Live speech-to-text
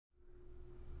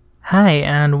Hi,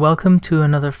 and welcome to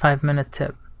another 5-minute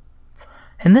tip.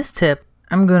 In this tip,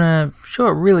 I'm going to show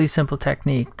a really simple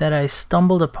technique that I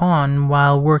stumbled upon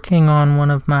while working on one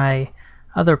of my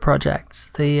other projects,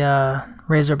 the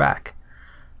Razorback.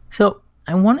 So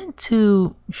I wanted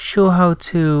to show how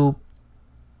to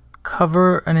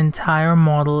cover an entire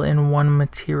model in one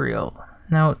material.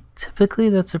 Now, typically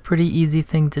that's a pretty easy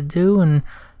thing to do, and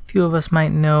a few of us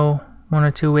might know one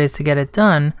or two ways to get it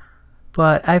done.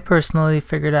 But I personally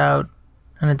figured out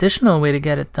an additional way to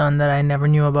get it done that I never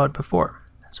knew about before.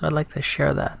 So I'd like to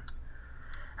share that.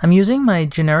 I'm using my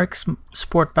generic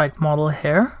sport bike model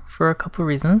here for a couple of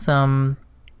reasons.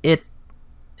 It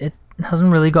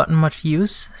hasn't really gotten much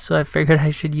use, so I figured I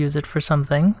should use it for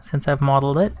something since I've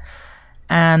modeled it.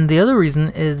 And the other reason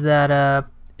is that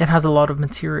it has a lot of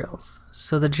materials.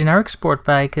 So the generic sport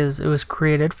bike was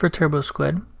created for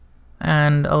TurboSquid.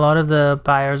 And a lot of the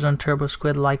buyers on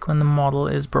TurboSquid like when the model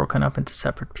is broken up into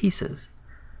separate pieces.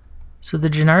 So the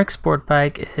generic sport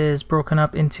bike is broken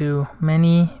up into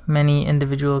many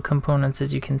individual components,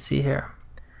 as you can see here.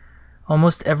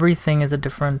 Almost everything is a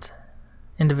different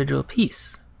individual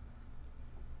piece.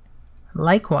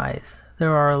 Likewise,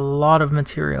 there are a lot of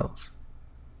materials.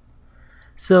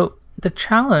 So the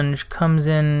challenge comes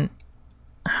in,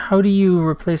 how do you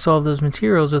replace all of those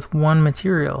materials with one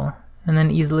material and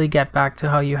then easily get back to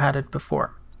how you had it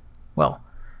before? Well,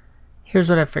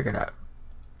 here's what I figured out.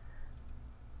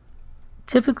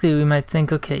 Typically we might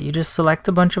think, okay, you just select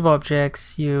a bunch of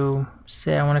objects, you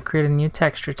say I want to create a new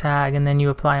texture tag, and then you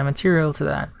apply a material to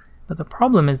that. But the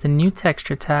problem is the new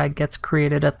texture tag gets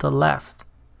created at the left,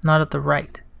 not at the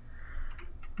right.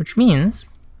 Which means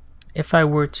if I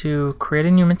were to create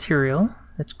a new material,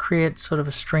 let's create sort of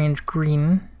a strange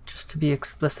green just to be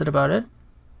explicit about it.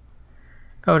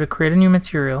 If I were to create a new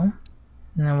material,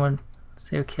 and I would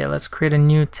say, okay, let's create a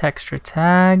new texture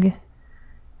tag,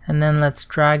 and then let's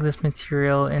drag this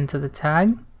material into the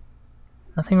tag,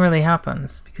 nothing really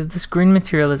happens because this green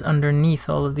material is underneath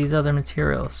all of these other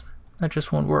materials. That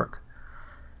just won't work.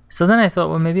 So then I thought,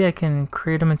 well, maybe I can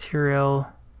create a material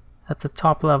at the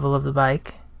top level of the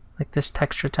bike, like this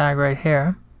texture tag right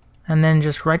here, and then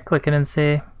just right click it and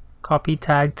say copy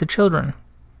tag to children.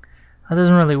 That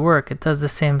doesn't really work. It does the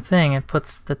same thing. It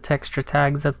puts the texture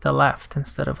tags at the left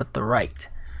instead of at the right.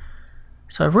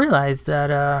 So I've realized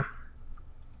that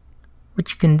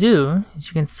what you can do is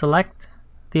you can select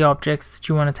the objects that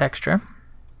you want to texture,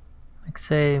 like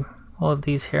say all of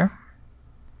these here,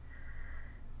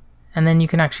 and then you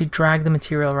can actually drag the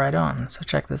material right on. So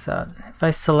check this out. If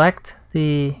I select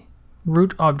the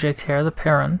root object here, the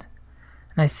parent,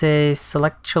 and I say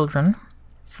select children,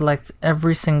 it selects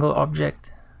every single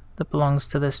object that belongs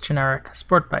to this generic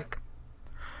sport bike.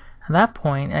 At that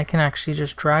point, I can actually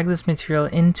just drag this material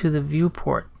into the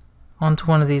viewport onto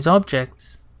one of these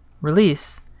objects,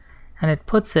 release, and it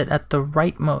puts it at the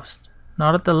rightmost,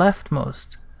 not at the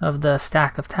leftmost of the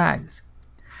stack of tags,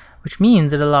 which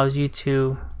means it allows you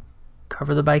to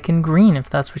cover the bike in green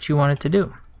if that's what you wanted to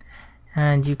do.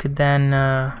 And you could then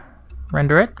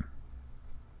render it.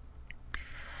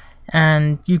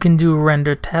 And you can do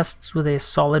render tests with a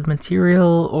solid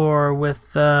material or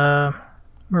with a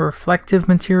reflective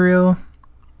material.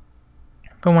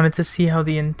 If I wanted to see how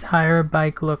the entire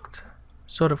bike looked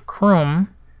sort of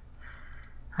chrome,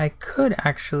 I could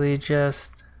actually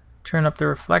just turn up the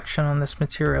reflection on this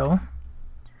material,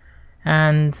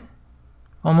 and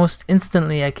almost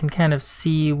instantly I can kind of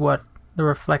see what the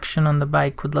reflection on the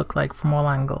bike would look like from all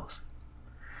angles.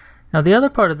 Now the other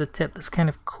part of the tip that's kind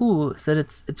of cool is that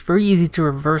it's very easy to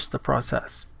reverse the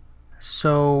process.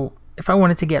 So if I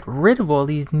wanted to get rid of all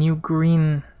these new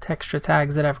green texture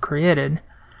tags that I've created,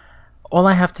 all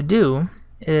I have to do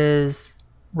is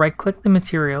right click the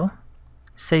material,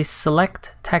 say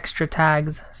select texture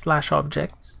tags /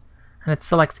 objects, and it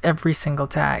selects every single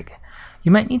tag.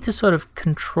 You might need to sort of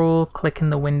control click in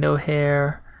the window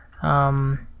here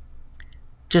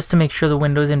just to make sure the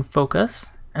window is in focus,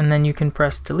 and then you can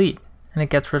press delete and it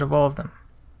gets rid of all of them.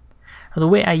 Now, the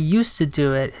way I used to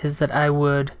do it is that I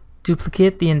would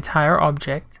duplicate the entire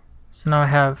object. So now I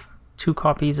have 2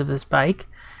 copies of this bike.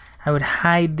 I would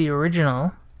hide the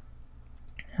original,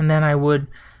 and then I would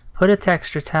put a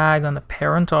texture tag on the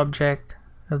parent object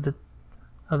of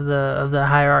the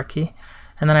hierarchy,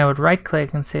 and then I would right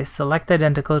click and say select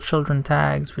identical children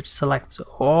tags, which selects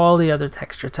all the other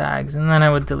texture tags, and then I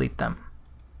would delete them.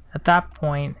 At that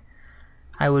point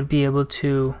I would be able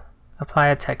to apply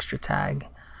a texture tag.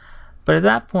 But at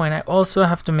that point I also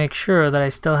have to make sure that I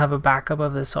still have a backup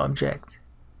of this object,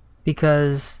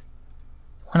 because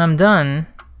when I'm done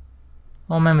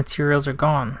all my materials are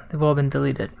gone. They've all been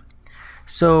deleted.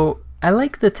 So I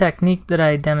like the technique that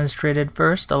I demonstrated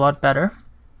first a lot better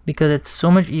because it's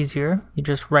so much easier. You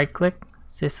just right click,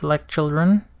 say select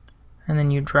children, and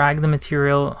then you drag the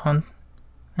material on,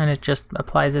 and it just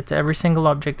applies it to every single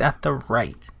object at the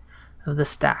right of the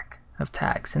stack of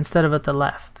tags instead of at the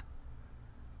left.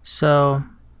 So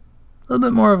a little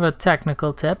bit more of a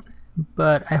technical tip,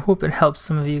 but I hope it helps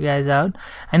some of you guys out.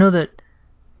 I know that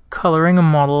coloring a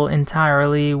model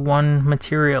entirely one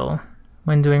material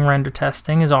when doing render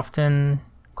testing is often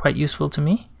quite useful to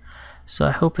me, so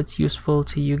I hope it's useful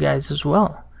to you guys as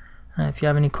well. If you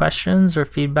have any questions or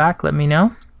feedback, let me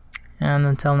know, and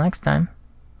until next time,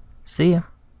 see ya.